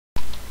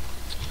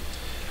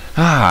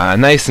Ah, a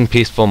nice and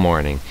peaceful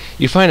morning.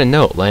 You find a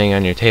note laying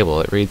on your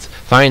table. It reads,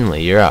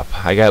 "Finally, you're up.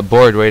 I got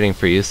bored waiting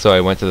for you, so I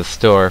went to the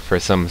store for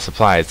some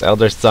supplies.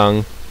 Elder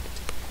Sung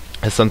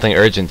has something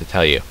urgent to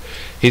tell you.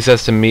 He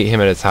says to meet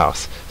him at his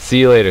house. See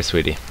you later,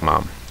 sweetie.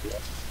 Mom."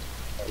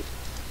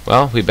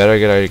 Well, we better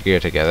get our gear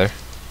together.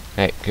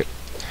 Hey,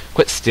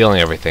 quit stealing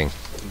everything.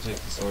 You take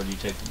the sword, you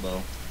take the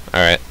bow.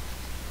 Alright.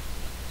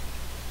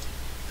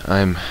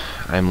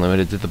 I'm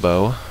limited to the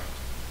bow.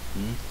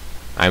 Hmm?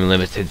 I'm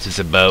limited to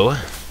the bow.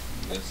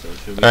 Yes, so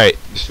Alright.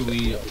 should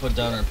we put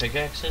down our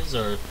pickaxes,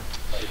 or?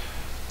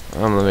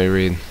 Let me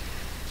read.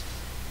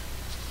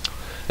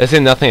 They say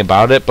nothing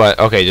about it, but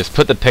okay, just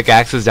put the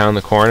pickaxes down in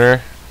the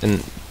corner,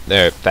 and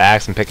there, the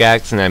axe and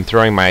pickaxe, and I'm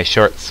throwing my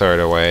short sword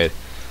away,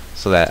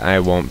 so that I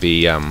won't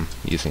be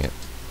using it.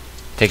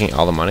 Taking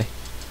all the money.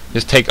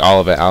 Just take all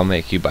of it. I'll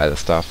make you buy the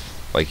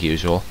stuff, like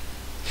usual.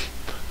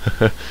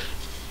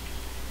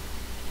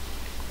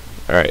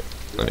 Alright,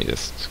 let me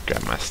just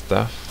grab my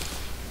stuff.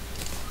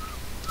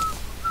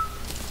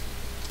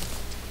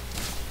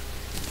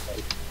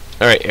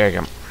 Alright, here I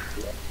come.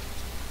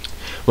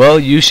 Well,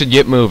 you should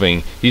get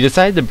moving. You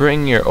decide to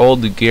bring your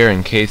old gear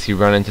in case you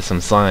run into some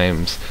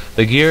slimes.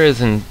 The gear is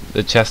in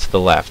the chest to the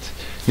left.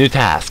 New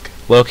task.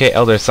 Locate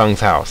Elder Sung's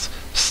house.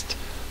 Psst.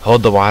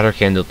 Hold the water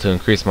candle to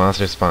increase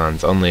monster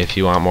spawns, only if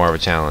you want more of a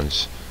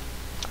challenge.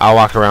 I'll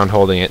walk around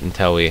holding it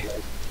until we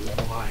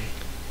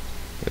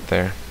get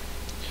there.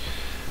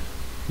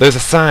 There's a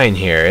sign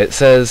here. It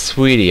says,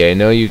 "Sweetie, I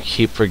know you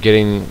keep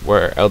forgetting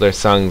where Elder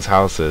Sung's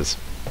house is.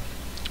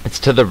 It's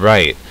to the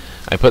right.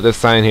 I put this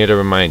sign here to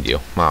remind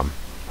you." Mom.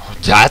 Oh,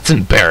 that's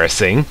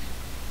embarrassing.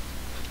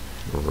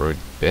 Rude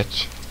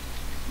bitch.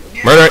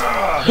 Murder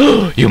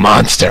it! You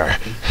monster!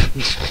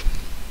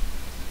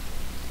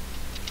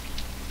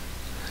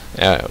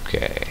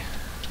 Okay.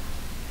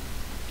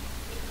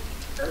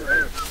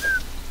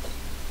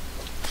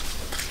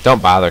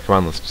 Don't bother. Come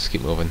on, let's just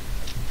keep moving.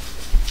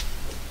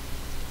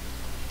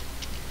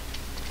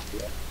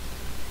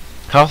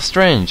 How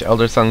strange.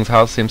 Elder Sung's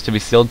house seems to be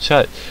sealed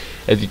shut.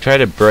 As you try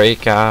to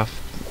break off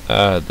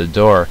the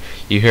door,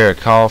 you hear a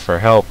call for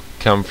help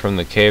come from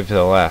the cave to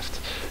the left.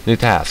 New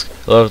task.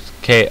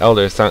 Locate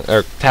Elder Sung,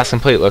 or task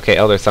complete. Locate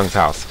Elder Sung's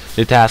house.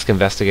 New task.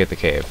 Investigate the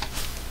cave.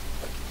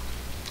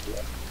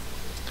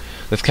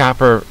 This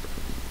copper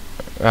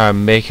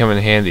may come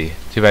in handy.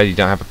 Too bad you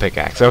don't have a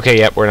pickaxe. Okay,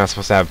 yep, we're not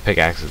supposed to have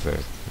pickaxes or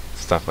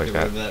stuff like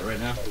that. Get rid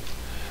of that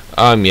right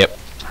now? Yep.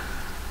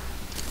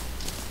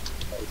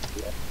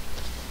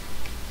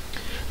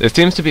 There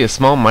seems to be a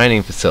small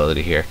mining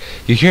facility here.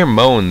 You hear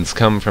moans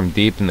come from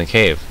deep in the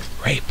cave.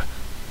 Rape.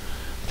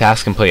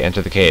 Task complete.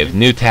 Enter the cave.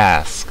 New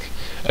task.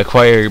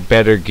 Acquire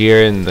better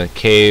gear in the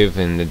cave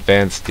and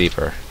advance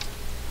deeper.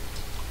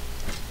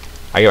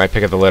 I get my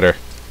pick of the litter.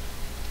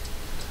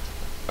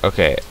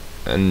 Okay.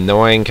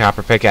 Annoying,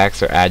 copper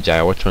pickaxe, or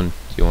agile. Which one do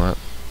you want?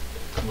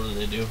 What do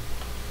they do?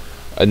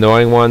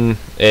 Annoying one,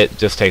 it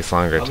just takes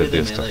longer I'll to be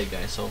do the stuff. melee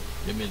guy, so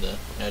give me the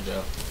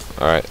agile.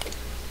 Alright.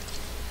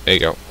 There you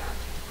go.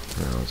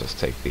 I'll just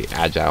take the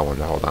agile one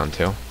to hold on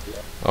to.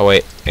 Oh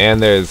wait,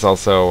 and there's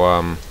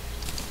also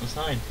What's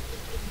 9?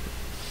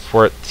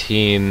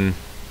 14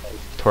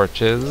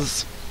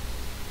 torches.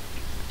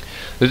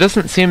 There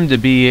doesn't seem to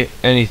be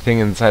anything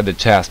inside the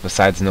chest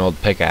besides an old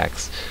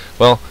pickaxe.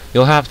 Well,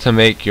 you'll have to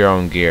make your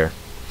own gear.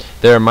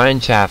 There are mine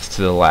shafts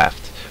to the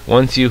left.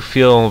 Once you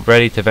feel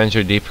ready to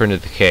venture deeper into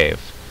the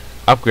cave,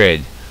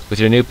 upgrade. With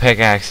your new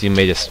pickaxe, you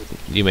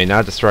may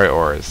now destroy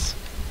ores.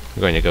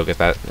 I'm going to go get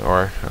that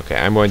ore. Okay,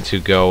 I'm going to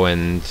go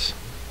and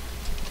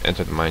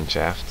enter the mine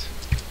shaft.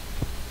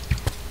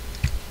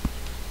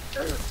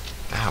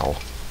 Ow.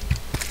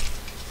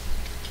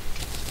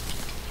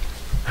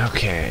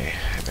 Okay,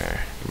 I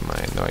better get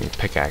my annoying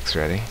pickaxe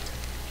ready.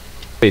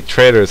 Hey,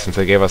 traders, since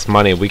they gave us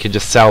money, we could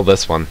just sell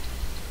this one.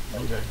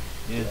 Okay,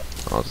 yeah.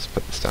 I'll just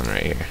put this down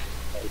right here.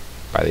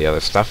 Buy the other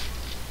stuff.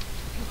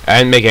 I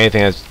didn't make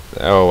anything as...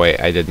 Oh wait,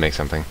 I did make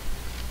something.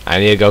 I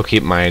need to go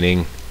keep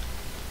mining.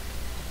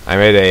 I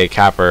made a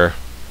copper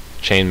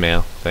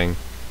chainmail thing.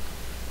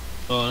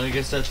 Oh, and I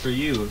guess that's for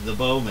you, the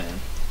bowman.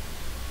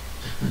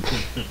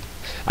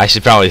 I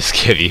should probably just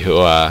give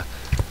you,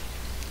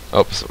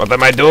 Oops, what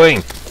am I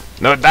doing?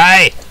 No,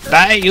 die!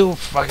 Die, you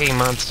fucking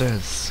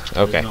monsters!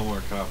 Okay. There's no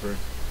more copper.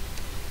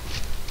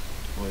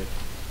 Wait.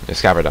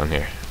 There's copper down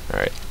here.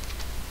 Alright.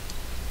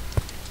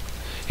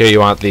 Here, you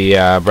want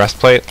the,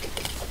 breastplate?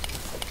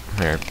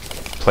 Here,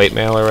 plate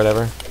mail or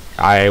whatever?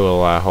 I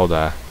will, hold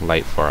a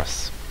light for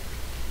us.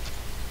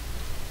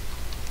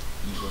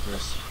 You go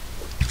first.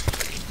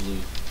 The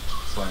blue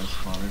slime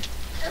spawner.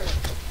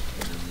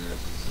 And then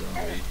there's a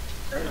zombie.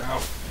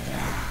 Ow.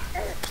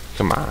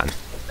 Come on.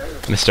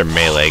 Mr.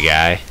 Melee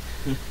guy.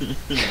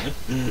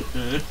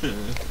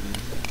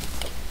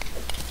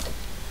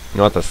 You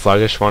want the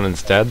sluggish one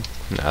instead?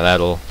 No,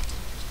 that'll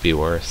be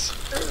worse.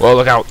 Whoa,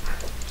 look out!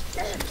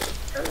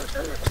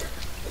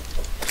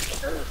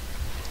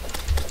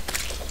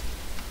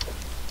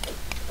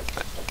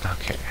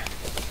 Okay.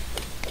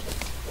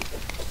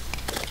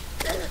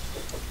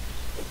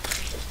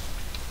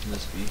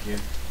 This be here.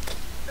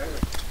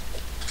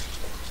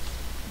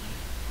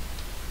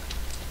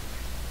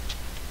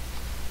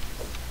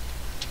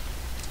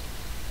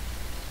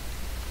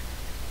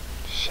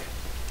 Shit.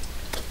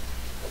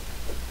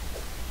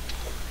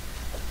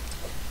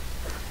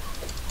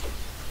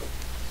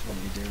 So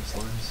many damn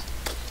slimes.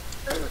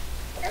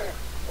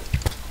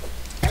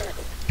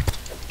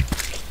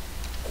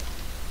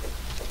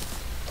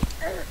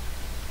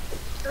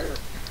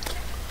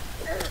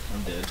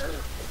 I'm dead.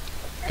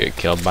 Get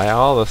killed by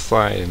all the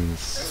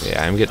slimes.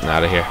 Yeah, I'm getting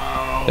out of here.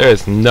 There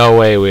is no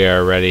way we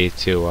are ready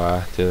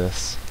to do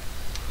this.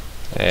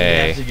 We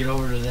Hey. have to get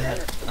over to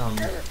that.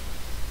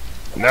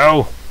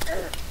 No!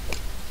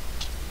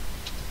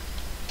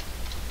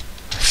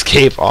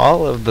 Escape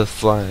all of the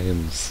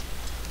slimes.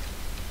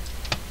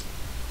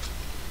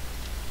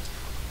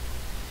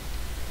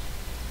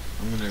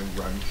 I'm gonna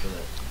run for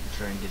that.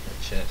 Try and get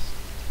that chest.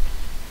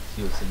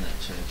 See what's in that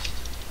chest.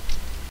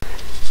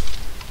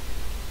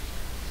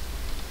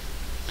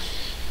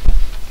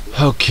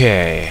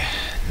 Okay.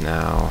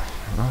 Now.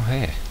 Oh,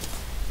 hey.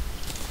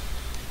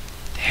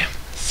 Damn.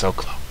 So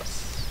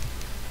close.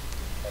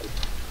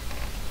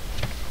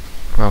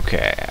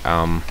 Okay.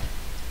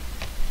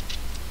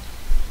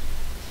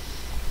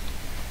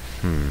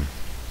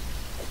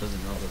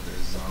 Doesn't know that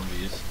there's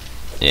zombies.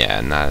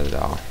 Yeah, not at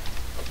all.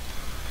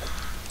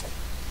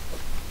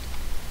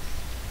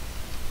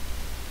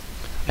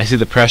 I see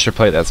the pressure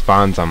plate that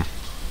spawns them.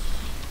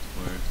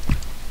 Where?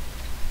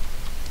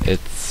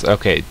 It's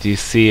okay. Do you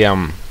see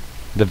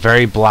the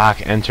very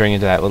block entering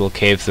into that little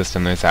cave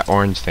system? There's that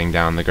orange thing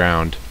down the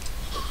ground.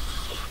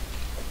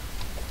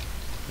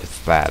 It's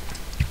that.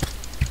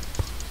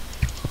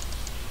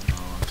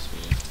 Oh, I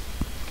see.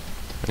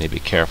 I need to be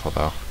careful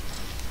though.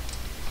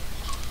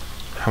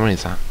 How many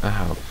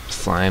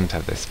slimes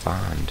have they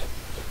spawned?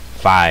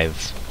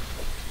 5.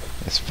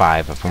 There's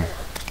 5 of them.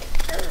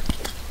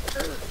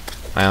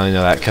 I only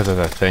know that because of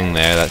the thing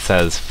there that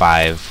says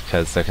 5,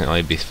 because there can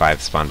only be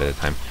 5 spawned at a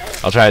time.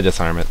 I'll try to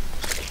disarm it.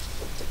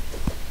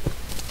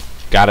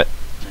 Got it.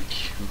 Thank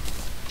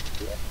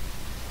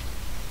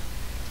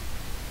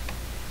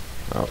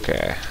you.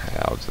 Okay,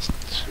 I'll just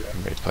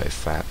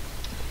replace that.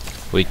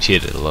 We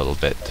cheated a little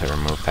bit to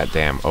remove that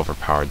damn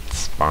overpowered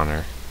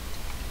spawner.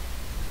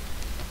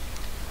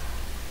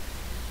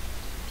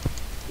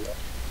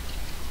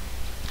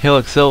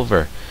 Helix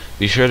Silver.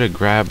 Be sure to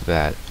grab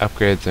that.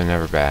 Upgrades are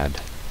never bad.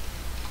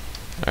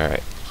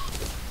 Alright.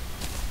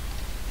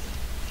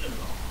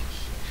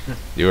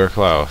 You were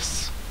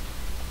close.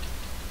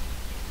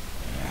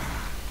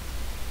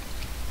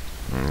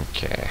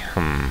 Okay,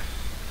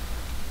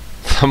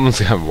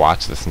 Someone's gonna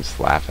watch this and just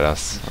laugh at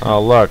us.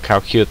 Oh look, how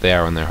cute they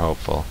are when they're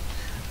hopeful.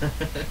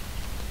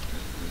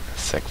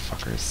 Sick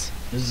fuckers.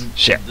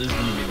 Shit. This is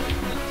gonna be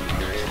like nothing.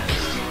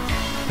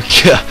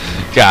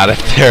 God,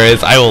 if there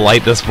is, I will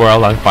light this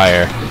world on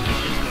fire.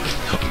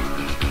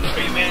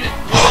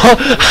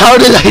 How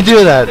did I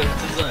do that?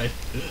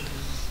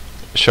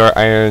 Short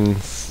iron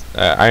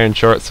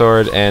short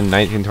sword and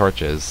 19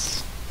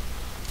 torches.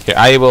 Here,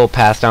 I will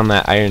pass down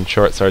that iron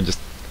short sword. Just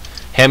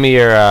hand me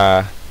your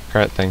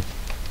current thing.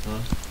 Huh?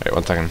 Alright,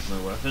 1 second.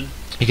 My weapon?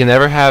 You can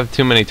never have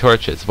too many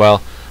torches.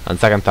 Well, on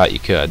second thought, you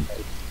could.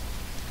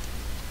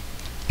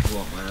 You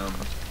want my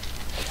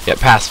Yeah,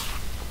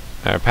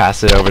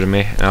 pass it over to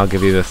me, and I'll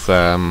give you this you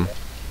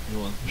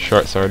want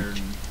short sword.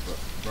 iron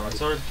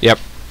broadsword? Yep.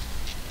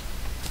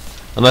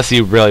 Unless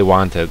you really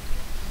want it.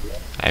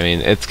 I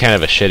mean, it's kind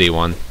of a shitty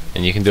one,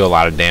 and you can do a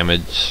lot of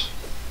damage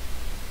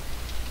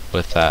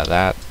with that.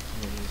 Let me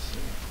see.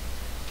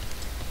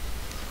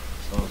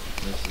 Oh,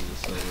 this is a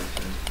silver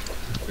thing.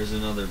 There's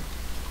another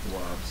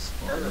blob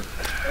spawner.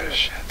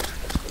 Shit.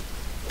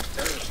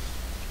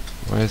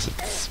 Where is it?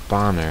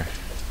 Spawner.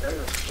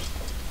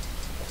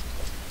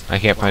 I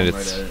can't find it.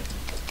 Right at it.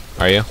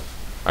 Are you?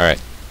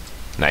 Alright.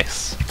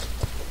 Nice.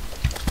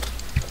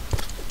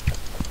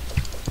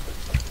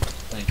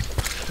 Thanks.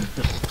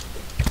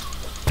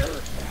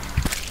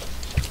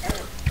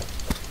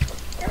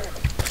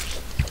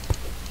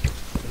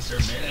 Mr.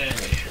 Minnie.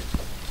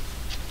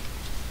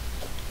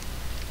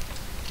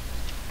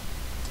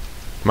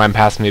 Mind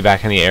passing me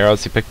back any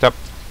arrows you picked up?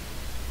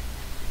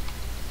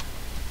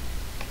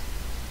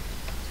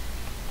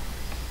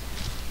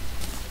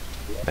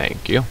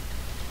 Thank you.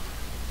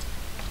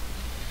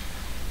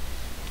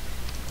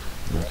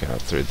 Okay,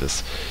 let's read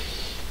this.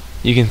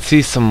 You can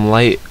see some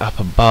light up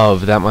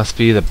above. That must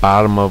be the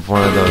bottom of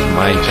one of those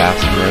mine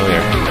shafts from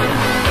earlier.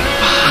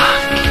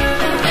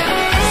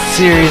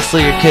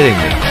 Seriously, you're kidding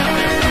me.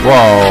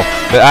 Whoa,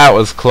 that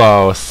was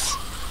close.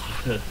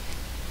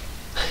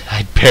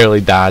 I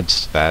barely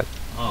dodged that.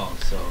 Oh,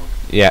 so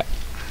Yeah.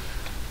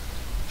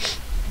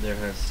 there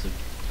has to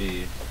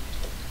be.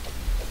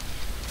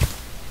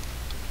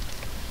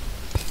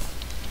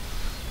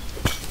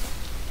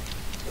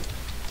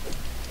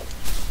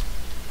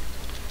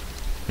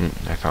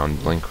 I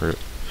found blink root.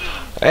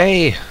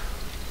 Hey!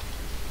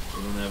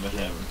 We don't have a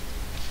hammer.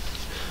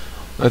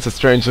 That's a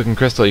strange looking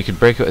crystal. You could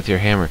break it with your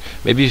hammer.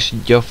 Maybe you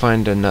should go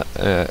find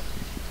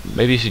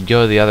maybe you should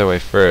go the other way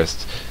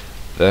first.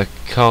 the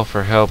call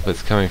for help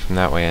is coming from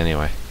that way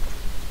anyway.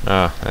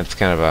 Oh, that's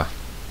kind of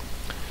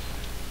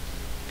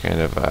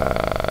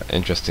a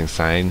interesting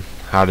sign.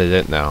 How did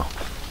it know?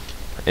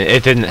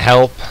 It didn't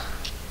help.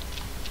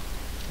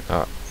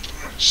 Oh.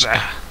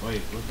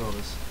 Wait, look at all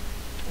this.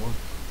 What?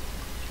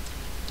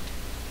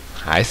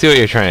 I see what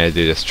you're trying to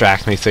do.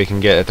 Distract me so you can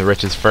get at the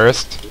riches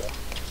first.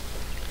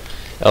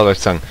 Elder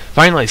Son.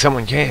 Finally,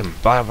 someone came.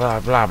 Blah blah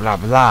blah blah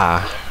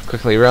blah.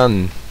 Quickly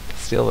run.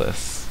 Steal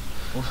this.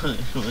 What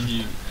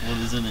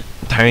is in it?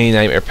 Tiny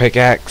nightmare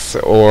pickaxe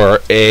or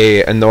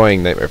a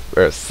annoying nightmare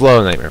or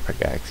slow nightmare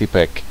pickaxe. You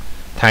pick.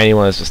 Tiny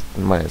one is just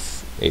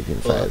minus 18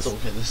 Well, size. that's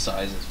okay. The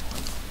size is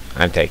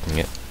fine. I'm taking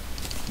it.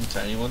 The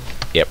tiny one?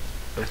 Yep.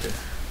 Okay.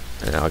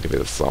 And I'll give you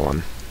the slow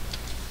one.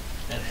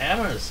 And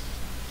hammers.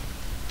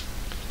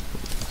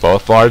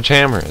 Both large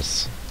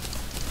hammers.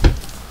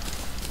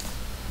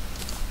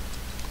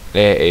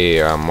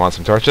 Hey, want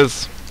some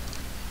torches?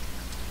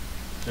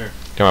 Sure.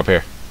 Come up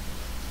here.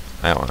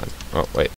 I don't want it. Oh, wait.